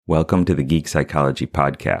Welcome to the Geek Psychology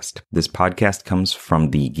Podcast. This podcast comes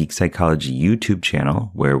from the Geek Psychology YouTube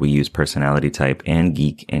channel, where we use personality type and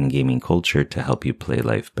geek and gaming culture to help you play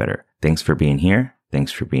life better. Thanks for being here.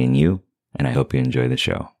 Thanks for being you. And I hope you enjoy the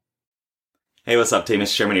show. Hey, what's up?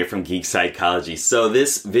 Tamus Sherman here from Geek Psychology. So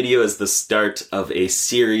this video is the start of a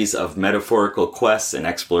series of metaphorical quests and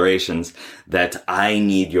explorations that I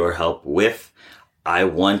need your help with. I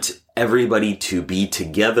want everybody to be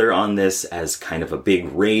together on this as kind of a big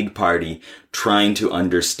raid party, trying to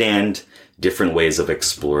understand different ways of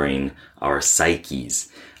exploring our psyches.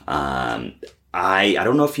 I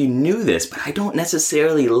don't know if you knew this, but I don't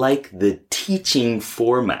necessarily like the teaching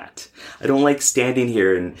format. I don't like standing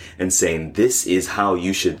here and saying, this is how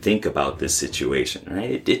you should think about this situation,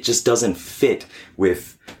 right? It just doesn't fit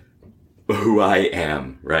with who I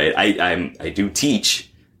am, right? I do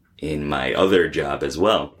teach in my other job as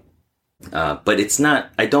well. But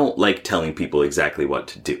I don't like telling people exactly what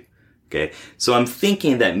to do. Okay. So I'm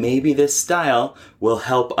thinking that maybe this style will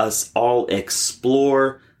help us all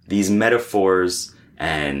explore these metaphors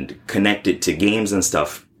and connect it to games and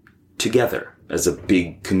stuff together as a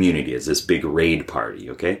big community, as this big raid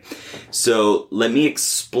party. Okay. So let me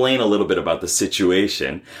explain a little bit about the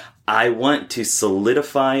situation. I want to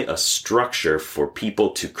solidify a structure for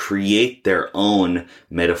people to create their own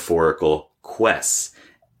metaphorical quests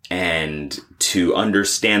and to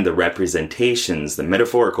understand the representations, the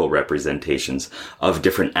metaphorical representations of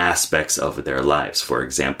different aspects of their lives. For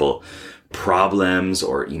example, problems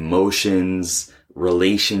or emotions,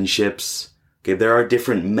 relationships. Okay, there are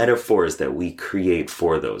different metaphors that we create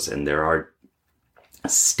for those, and there are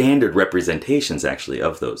standard representations actually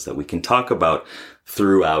of those that we can talk about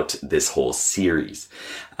throughout this whole series.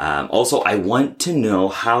 Also, I want to know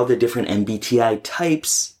how the different MBTI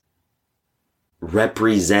types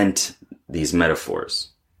represent these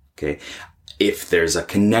metaphors. Okay. If there's a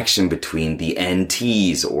connection between the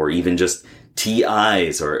NTs or even just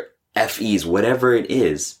TIs or FEs, whatever it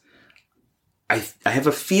is, I have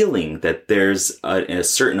a feeling that there's a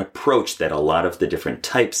certain approach that a lot of the different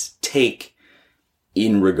types take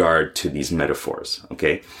in regard to these metaphors.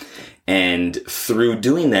 Okay. And through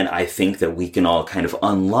doing that, I think that we can all kind of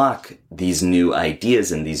unlock these new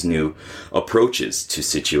ideas and these new approaches to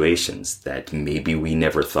situations that maybe we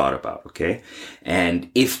never thought about. Okay. And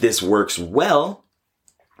if this works well,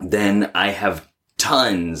 then I have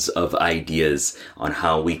tons of ideas on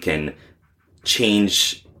how we can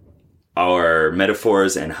change our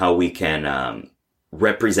metaphors and how we can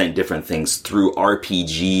represent different things through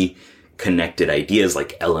RPG connected ideas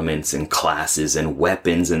like elements and classes and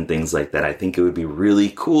weapons and things like that. I think it would be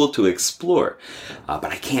really cool to explore, but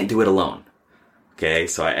I can't do it alone. Okay,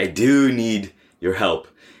 so I do need your help.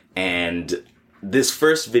 And this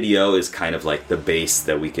first video is kind of like the base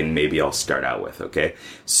that we can maybe all start out with, okay?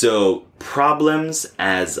 So problems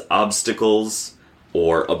as obstacles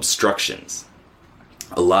or obstructions.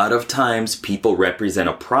 A lot of times people represent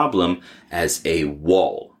a problem as a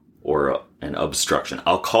wall or an obstruction.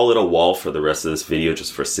 I'll call it a wall for the rest of this video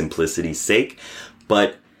just for simplicity's sake.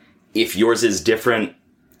 But if yours is different,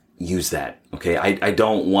 use that. Okay. I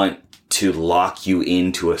don't want to lock you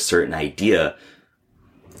into a certain idea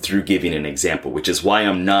through giving an example, which is why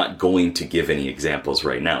I'm not going to give any examples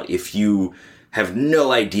right now. If you have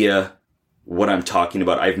no idea what I'm talking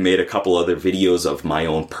about, I've made a couple other videos of my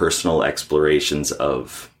own personal explorations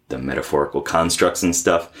of the metaphorical constructs and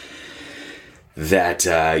stuff that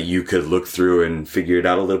you could look through and figure it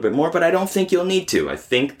out a little bit more, but I don't think you'll need to. I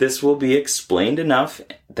think this will be explained enough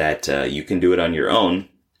that you can do it on your own,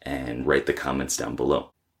 and write the comments down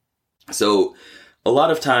below. So a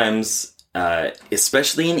lot of times,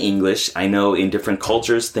 especially in English, I know in different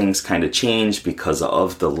cultures things kind of change because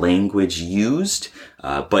of the language used,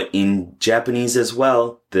 but in Japanese as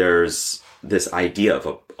well, there's this idea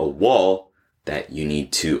of a wall that you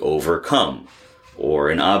need to overcome,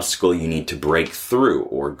 or an obstacle you need to break through,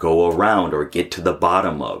 or go around, or get to the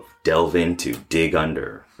bottom of, delve into, dig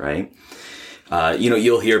under, right?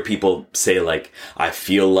 You'll hear people say like, I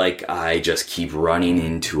feel like I just keep running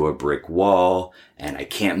into a brick wall and I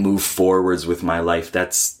can't move forwards with my life.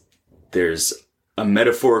 There's a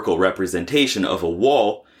metaphorical representation of a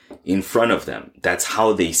wall in front of them. That's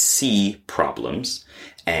how they see problems.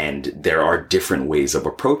 And there are different ways of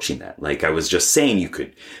approaching that. Like I was just saying, you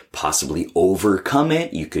could possibly overcome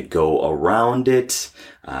it. You could go around it.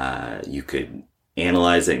 You could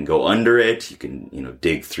analyze it and go under it. You can,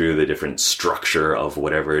 dig through the different structure of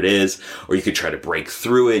whatever it is, or you could try to break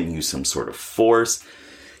through it and use some sort of force.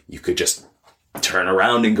 You could just turn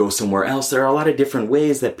around and go somewhere else. There are a lot of different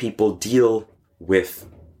ways that people deal with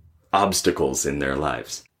obstacles in their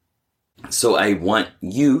lives. So I want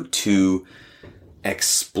you to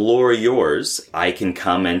explore yours. I can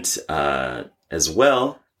comment as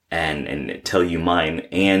well and tell you mine,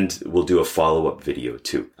 and we'll do a follow-up video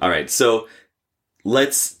too. All right, so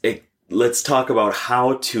let's talk about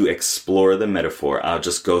how to explore the metaphor. I'll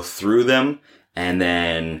just go through them and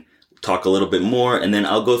then talk a little bit more, and then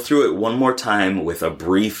I'll go through it one more time with a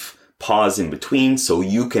brief pause in between so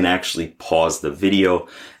you can actually pause the video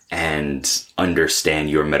and understand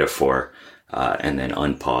your metaphor, and then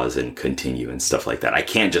unpause and continue and stuff like that. I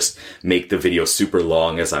can't just make the video super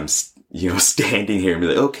long as I'm standing here and be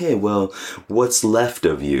like, okay, well, what's left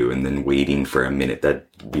of you? And then waiting for a minute.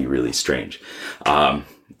 That'd be really strange.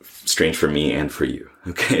 Strange for me and for you.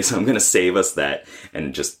 Okay, so I'm going to save us that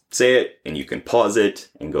and just say it, and you can pause it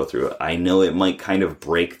and go through it. I know it might kind of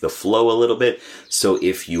break the flow a little bit. So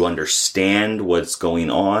if you understand what's going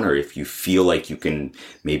on, or if you feel like you can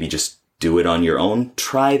maybe just do it on your own,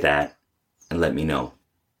 try that and let me know.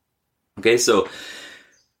 Okay, so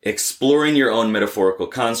exploring your own metaphorical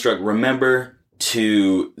construct. Remember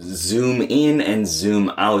to zoom in and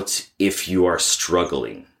zoom out if you are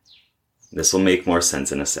struggling. This will make more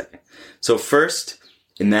sense in a second. So first,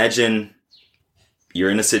 imagine you're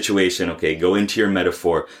in a situation, okay, go into your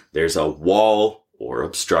metaphor. There's a wall or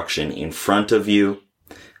obstruction in front of you.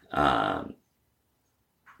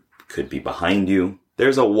 Could be behind you.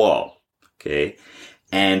 There's a wall, okay?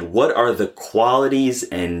 And what are the qualities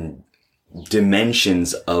and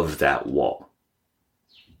dimensions of that wall?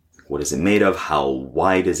 What is it made of? How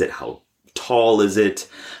wide is it? How tall is it?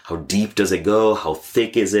 How deep does it go? How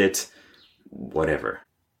thick is it? Whatever.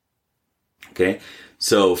 Okay,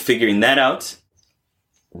 so figuring that out,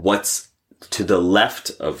 what's to the left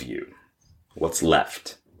of you? What's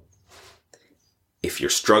left? If you're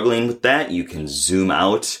struggling with that, you can zoom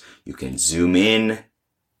out, you can zoom in.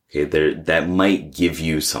 Okay, that might give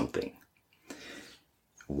you something.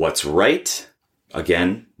 What's right?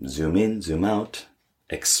 Again, zoom in, zoom out,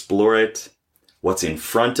 explore it. What's in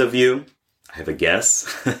front of you? I have a guess.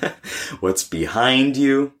 What's behind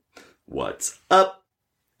you? What's up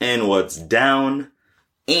and what's down,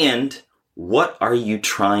 and what are you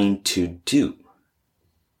trying to do?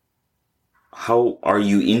 How are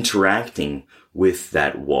you interacting with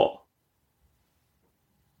that wall?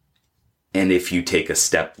 And if you take a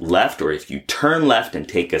step left, or if you turn left and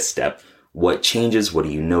take a step, what changes? What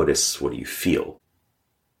do you notice? What do you feel?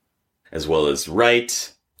 As well as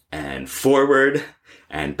right and forward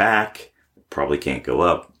and back. Probably can't go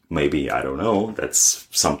up. Maybe, I don't know. That's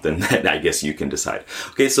something that I guess you can decide.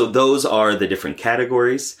 Okay, so those are the different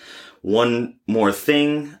categories. One more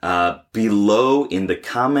thing, below in the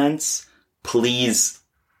comments, please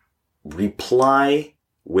reply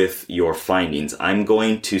with your findings. I'm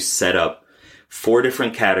going to set up 4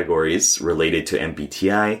 different categories related to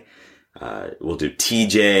MBTI. We'll do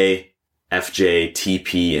TJ, FJ,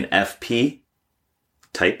 TP, and FP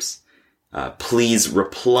types. Please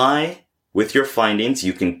reply with your findings.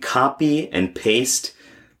 You can copy and paste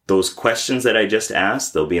those questions that I just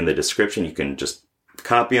asked. They'll be in the description. You can just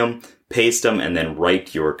copy them, paste them, and then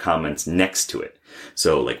write your comments next to it.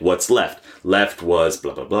 So like, what's left? Left was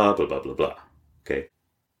blah, blah, blah, blah, blah, blah, blah. Okay.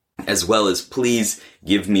 As well as please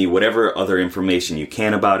give me whatever other information you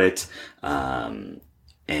can about it. And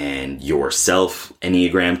yourself,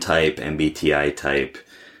 Enneagram type, MBTI type,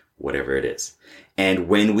 whatever it is. And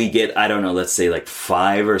when we get, I don't know, let's say like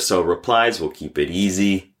 5 or so replies, we'll keep it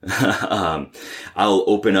easy. I'll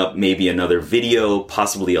open up maybe another video,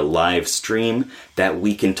 possibly a live stream, that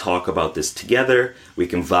we can talk about this together. We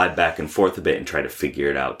can vibe back and forth a bit and try to figure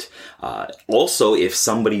it out. Also, if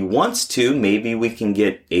somebody wants to, maybe we can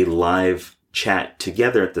get a live chat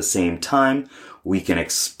together at the same time. We can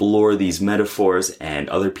explore these metaphors, and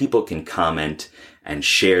other people can comment and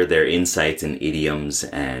share their insights and idioms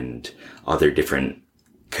and other different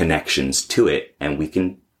connections to it, and we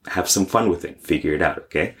can have some fun with it, figure it out,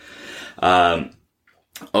 okay?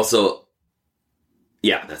 Also,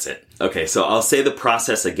 yeah, that's it. Okay, so I'll say the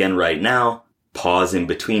process again right now. Pause in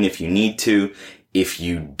between if you need to. If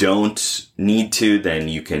you don't need to, then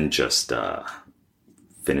you can just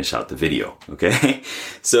finish out the video, okay?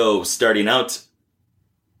 So starting out,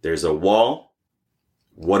 there's a wall.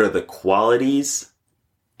 What are the qualities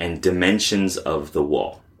and dimensions of the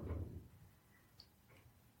wall?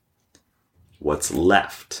 What's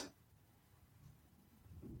left?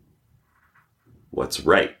 What's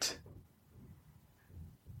right?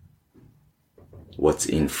 What's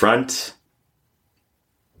in front?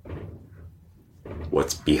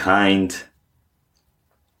 What's behind?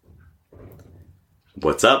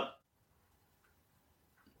 What's up?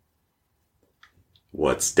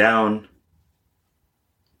 What's down?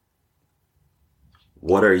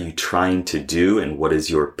 What are you trying to do, and what is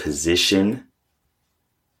your position?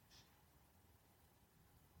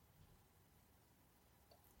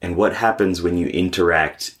 And what happens when you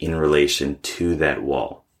interact in relation to that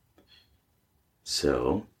wall?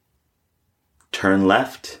 So, turn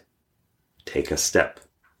left, take a step.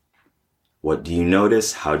 What do you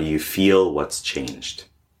notice? How do you feel? What's changed?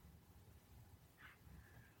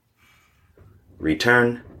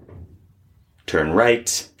 Return, turn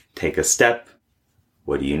right, take a step.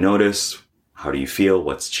 What do you notice? How do you feel?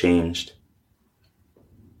 What's changed?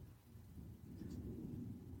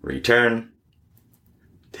 Return,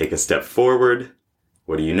 take a step forward.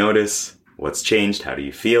 What do you notice? What's changed? How do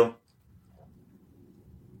you feel?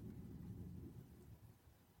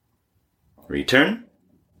 Return,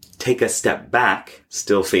 take a step back,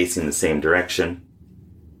 still facing the same direction.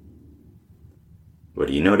 What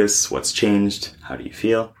do you notice? What's changed? How do you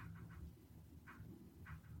feel?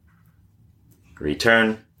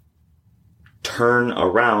 Return, turn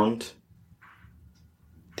around,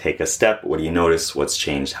 take a step. What do you notice? What's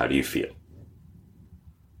changed? How do you feel?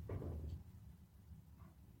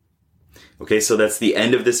 Okay, so that's the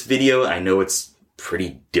end of this video. I know it's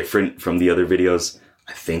pretty different from the other videos.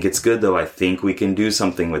 I think it's good though. I think we can do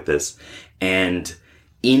something with this. And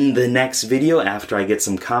in the next video, after I get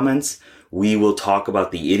some comments, we will talk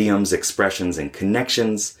about the idioms, expressions, and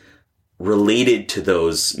connections related to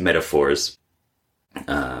those metaphors.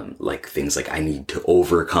 Like things like I need to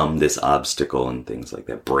overcome this obstacle and things like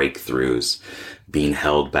that, breakthroughs, being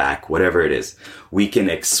held back, whatever it is. We can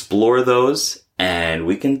explore those and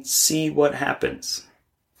we can see what happens.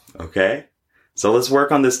 Okay? So let's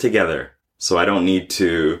work on this together. So I don't need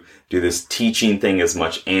to do this teaching thing as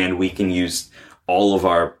much, and we can use all of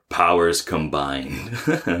our powers combined.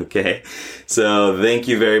 Okay? So thank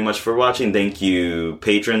you very much for watching. Thank you,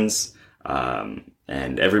 patrons,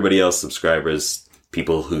 and everybody else, subscribers,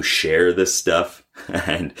 people who share this stuff,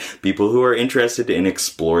 and people who are interested in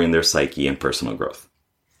exploring their psyche and personal growth.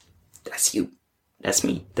 That's you. That's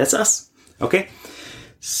me. That's us. Okay?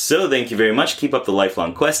 So thank you very much. Keep up the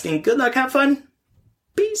lifelong questing. Good luck. Have fun.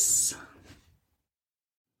 Peace.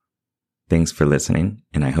 Thanks for listening,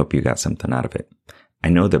 and I hope you got something out of it. I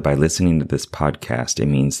know that by listening to this podcast, it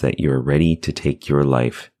means that you're ready to take your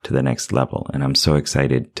life to the next level, and I'm so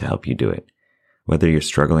excited to help you do it. Whether you're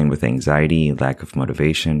struggling with anxiety, lack of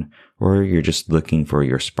motivation, or you're just looking for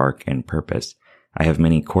your spark and purpose, I have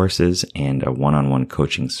many courses and a one-on-one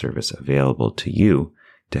coaching service available to you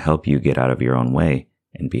to help you get out of your own way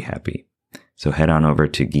and be happy. So head on over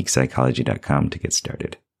to geekpsychology.com to get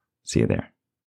started. See you there.